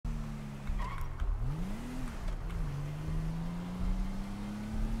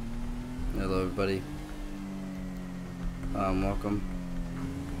everybody. Welcome.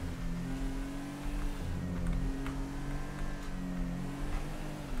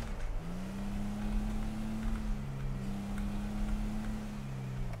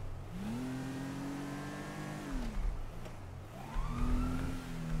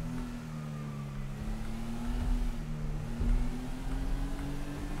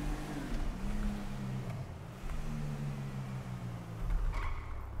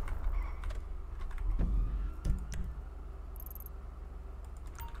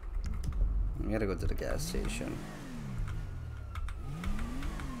 I gotta go to the gas station.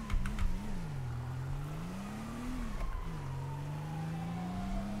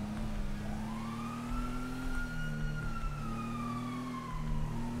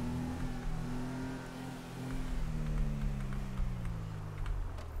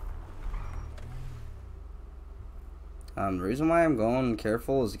 The reason why I'm going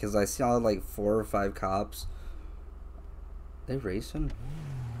careful is because I saw like 4 or 5 cops. They racing?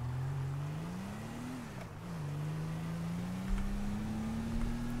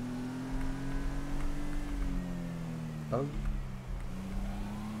 Oh.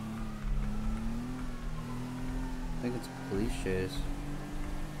 I think it's a police chase.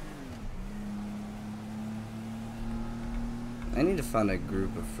 I need to find a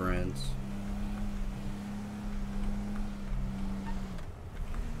group of friends.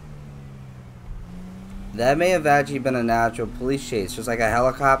 That may have actually been a natural police chase, just like a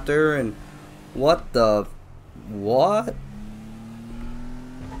helicopter and what the... What?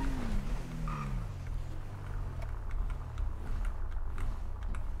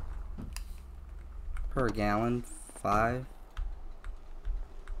 Per gallon, 5.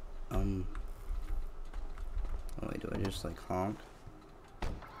 Oh wait, do I just like honk?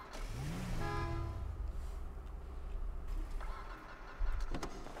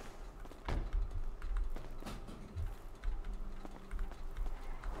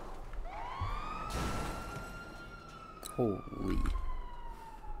 Holy.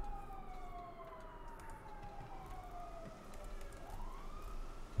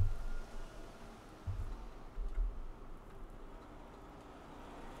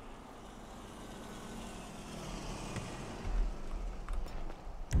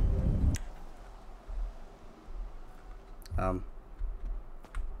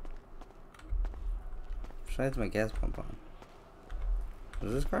 Should I have my gas pump on?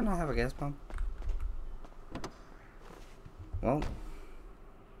 Does this car not have a gas pump? Well.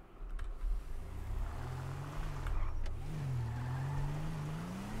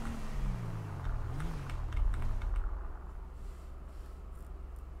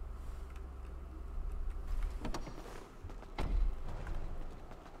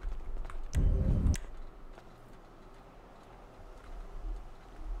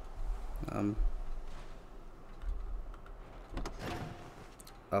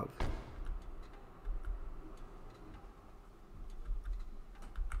 Oh.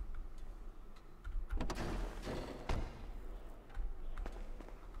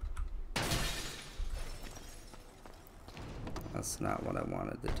 That's not what I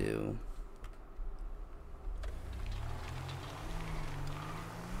wanted to do.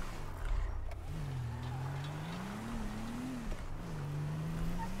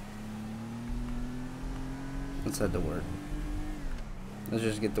 Let's head to work. Let's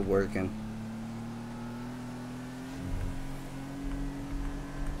just get to working.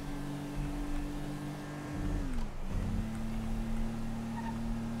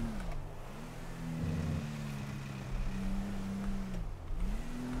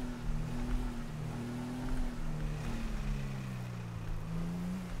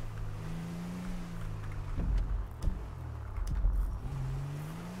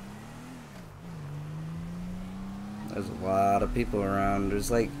 There's a lot of people around. There's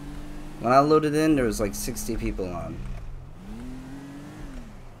like, when I loaded in, there was like 60 people on.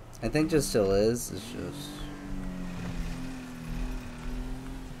 I think there still is. It's just...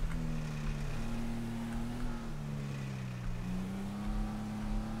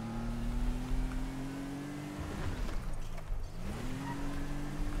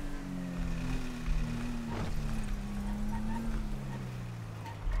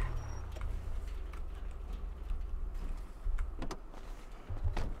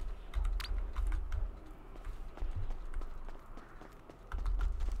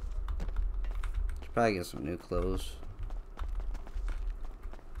 Probably get some new clothes.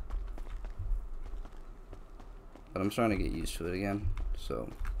 But I'm starting to get used to it again, so.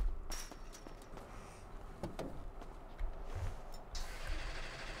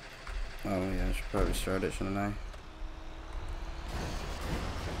 Oh yeah, I should probably start it, shouldn't I?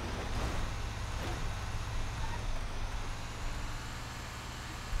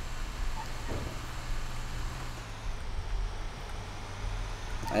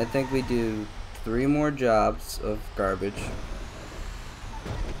 I think we do 3 more jobs of garbage.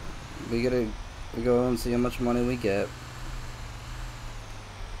 We go and see how much money we get.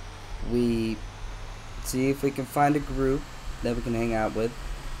 We see if we can find a group that we can hang out with.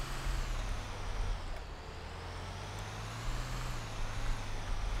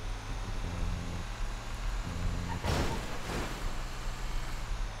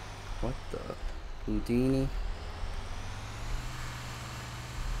 What the? Houdini?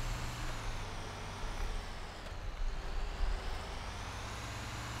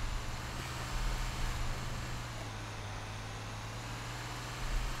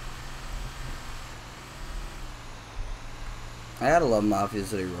 I gotta love Mafia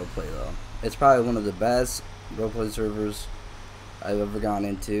City Roleplay though. It's probably one of the best roleplay servers I've ever gone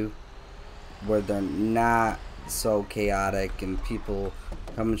into, where they're not so chaotic and people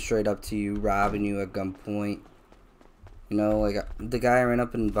coming straight up to you, robbing you at gunpoint. You know, like the guy I ran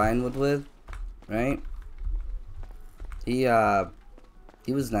up in Vinewood with, right? He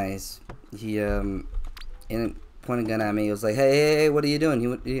was nice. He and pointed a gun at me. He was like, "Hey, what are you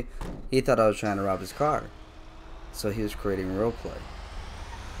doing?" He thought I was trying to rob his car. So he was creating roleplay.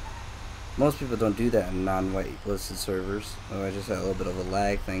 Most people don't do that in non-whitelisted servers. So I just had a little bit of a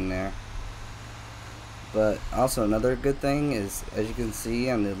lag thing there. But also another good thing is, as you can see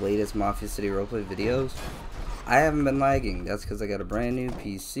on the latest Mafia City Roleplay videos, I haven't been lagging. That's because I got a brand new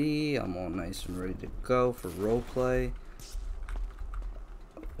PC. I'm all nice and ready to go for roleplay.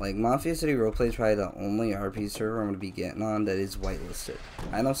 Like, Mafia City Roleplay is probably the only RP server I'm going to be getting on that is whitelisted.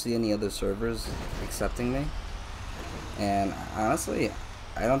 I don't see any other servers accepting me. And honestly,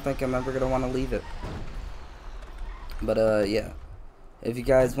 I don't think I'm ever going to want to leave it. But yeah. If you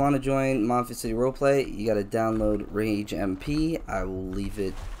guys want to join Mafia City Roleplay, you got to download Rage MP. I will leave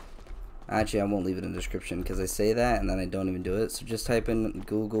it. Actually, I won't leave it in the description because I say that and then I don't even do it. So just type in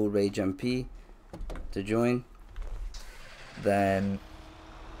Google Rage MP to join. Then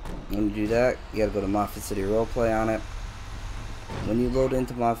when you do that, you got to go to Mafia City Roleplay on it. When you load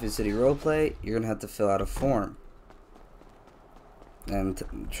into Mafia City Roleplay, you're going to have to fill out a form.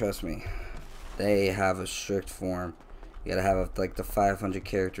 And trust me, they have a strict form. You gotta have like the 500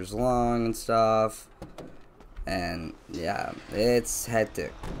 characters long and stuff. And yeah, it's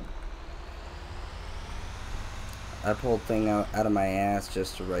hectic. I pulled thing out of my ass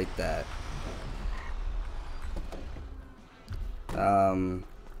just to write that.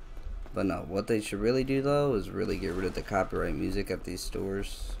 But no, what they should really do though is really get rid of the copyright music at these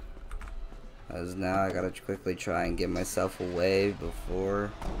stores. As now I gotta quickly try and get myself away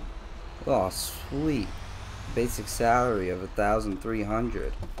before. Oh, sweet. Basic salary of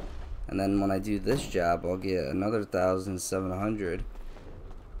 1,300. And then when I do this job, I'll get another 1,700.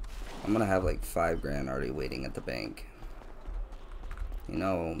 I'm gonna have like 5 grand already waiting at the bank. You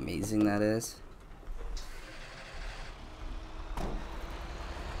know how amazing that is?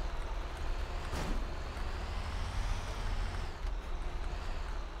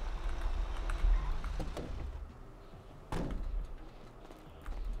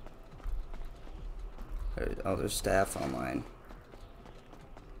 Oh, there's staff online.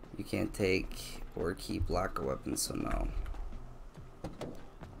 You can't take or keep locker weapons, so no.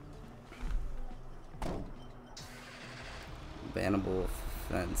 Bannable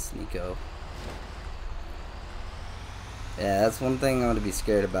offense, Nico. Yeah, that's one thing I'm gonna be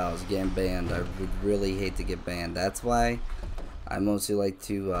scared about is getting banned. I would really hate to get banned. That's why I mostly like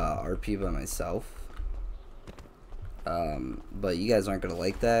to RP by myself. But you guys aren't gonna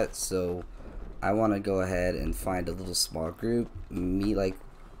like that, so I want to go ahead and find a little small group, meet like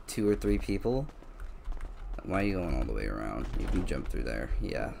 2 or 3 people. Why are you going all the way around? You can jump through there.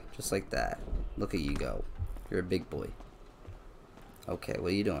 Yeah, just like that. Look at you go. You're a big boy. Okay,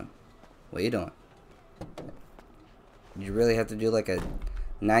 what are you doing? What are you doing? You really have to do like a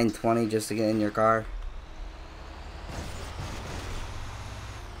 920 just to get in your car?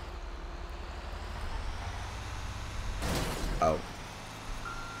 Oh.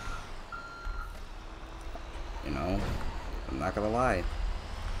 You know, I'm not gonna lie,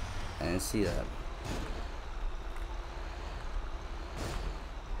 I didn't see that.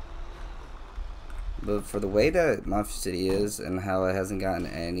 But for the way that Mafia City is and how it hasn't gotten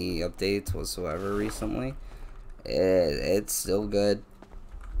any updates whatsoever recently, it's still good.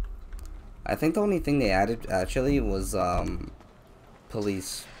 I think the only thing they added actually was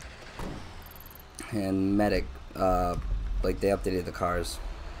police and medic. Like they updated the cars.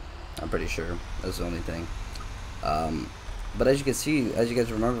 I'm pretty sure that's the only thing. But as you can see, as you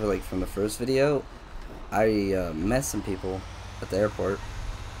guys remember, like from the first video, I met some people at the airport,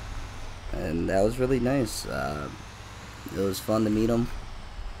 and that was really nice. It was fun to meet them.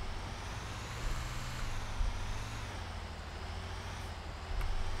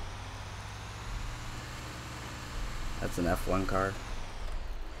 That's an F1 car.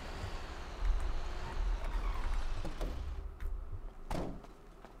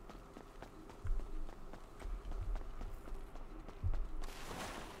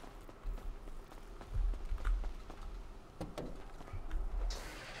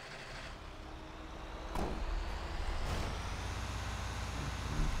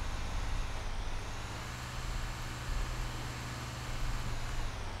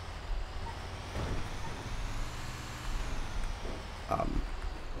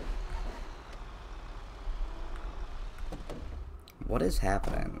 What is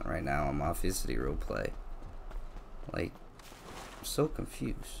happening right now on Mafia City Roleplay? Like, I'm so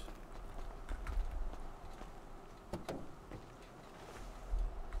confused.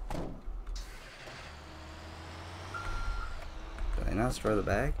 Did I not destroy the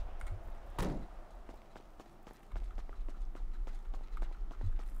bag?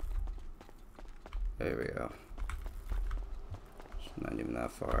 There we go. It's not even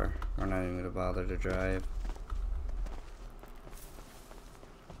that far. We're not even gonna bother to drive.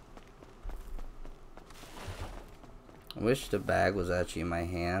 I wish the bag was actually in my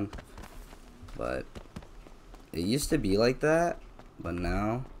hand, but it used to be like that, but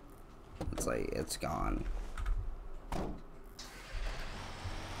now it's like it's gone.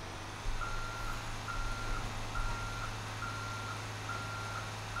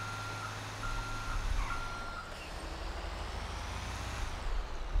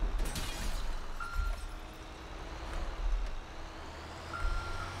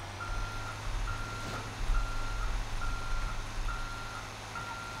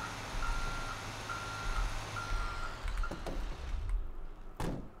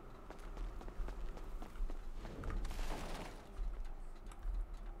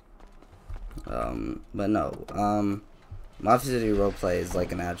 But no, Mafia City Roleplay is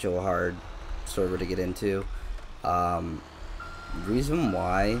like an actual hard server to get into. Reason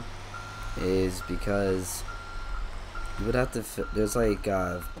why is because you would have to, there's like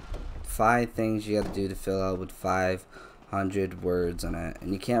 5 things you have to do to fill out with 500 words in it,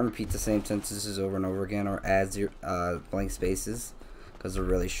 and you can't repeat the same sentences over and over again or add blank spaces, because they're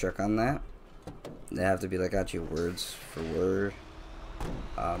really strict on that. They have to be like actually words for word.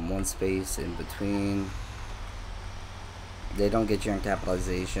 1 space in between. They don't get you on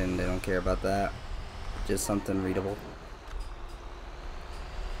capitalization. They don't care about that. Just something readable.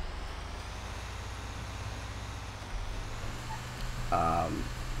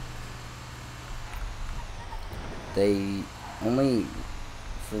 They only,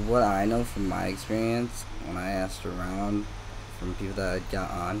 for what I know from my experience, when I asked around from people that I got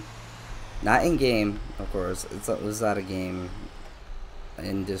on, not in game, of course, it was at a game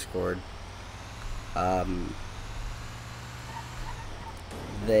in Discord.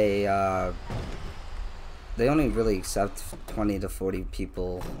 They only really accept 20 to 40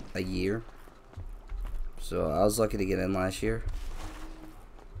 people a year. So I was lucky to get in last year.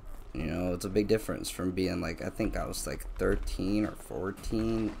 You know, it's a big difference from being like, I think I was like 13 or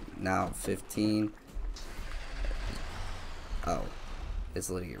 14, now 15. Oh, it's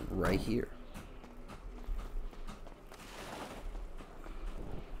literally right here.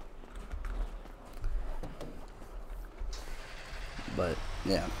 But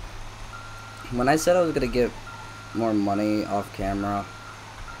yeah, when I said I was gonna get more money off camera,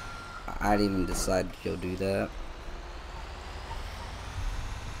 I didn't even decide to go do that.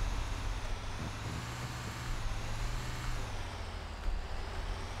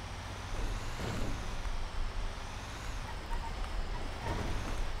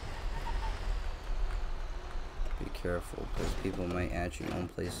 Be careful, because people might actually own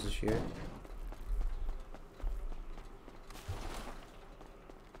places here.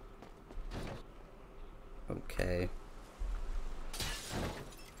 Okay.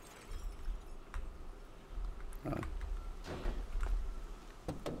 Oh.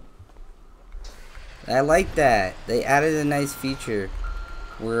 I like that. They added a nice feature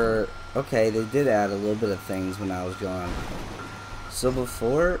where, okay, they did add a little bit of things when I was gone. So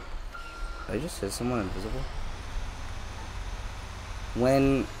before, I just hit someone invisible.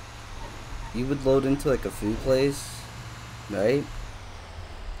 When you would load into like a food place, right?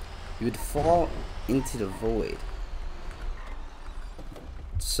 You would fall into the void.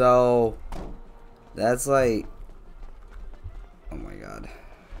 So that's like, oh my god.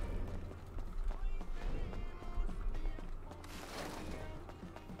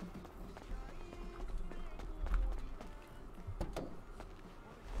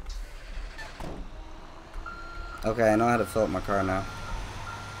 Okay, I know how to fill up my car now.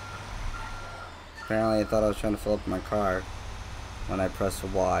 Apparently I thought I was trying to fill up my car when I pressed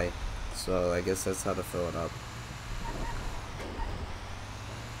Y. So I guess that's how to fill it up.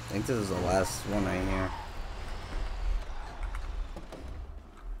 I think this is the last one right here.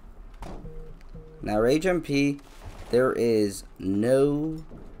 Now, Rage MP, there is no,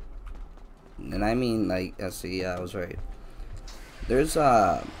 and I mean like, see, yeah, I was right. There's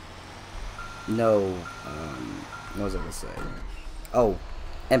no, what was I gonna say? Oh,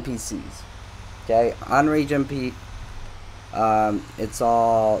 NPCs. Okay, on Rage MP, it's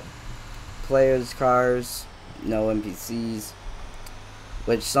all players, cars, no NPCs,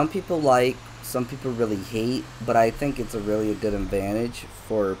 which some people like, some people really hate, but I think it's a really good advantage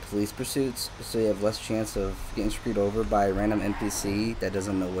for police pursuits, so you have less chance of getting screwed over by a random NPC that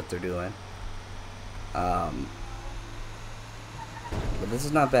doesn't know what they're doing. But this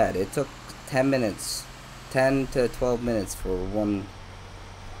is not bad. It took 10 minutes, 10 to 12 minutes for one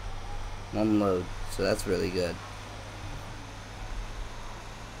load, so that's really good.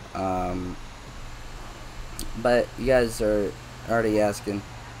 But you guys are already asking,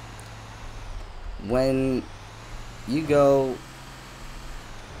 when you go,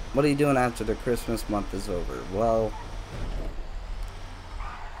 what are you doing after the Christmas month is over? Well,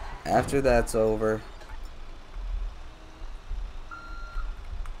 after that's over,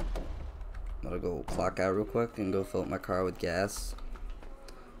 I'm gonna go clock out real quick and go fill up my car with gas.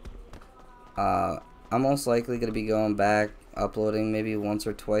 I'm most likely gonna be going back, uploading maybe once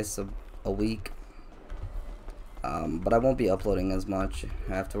or twice a week. But I won't be uploading as much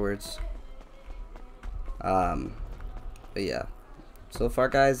afterwards. But yeah. So far,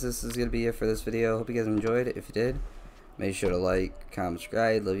 guys, this is gonna be it for this video. Hope you guys enjoyed it. If you did, make sure to like, comment,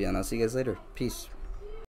 subscribe. Love you, and I'll see you guys later. Peace.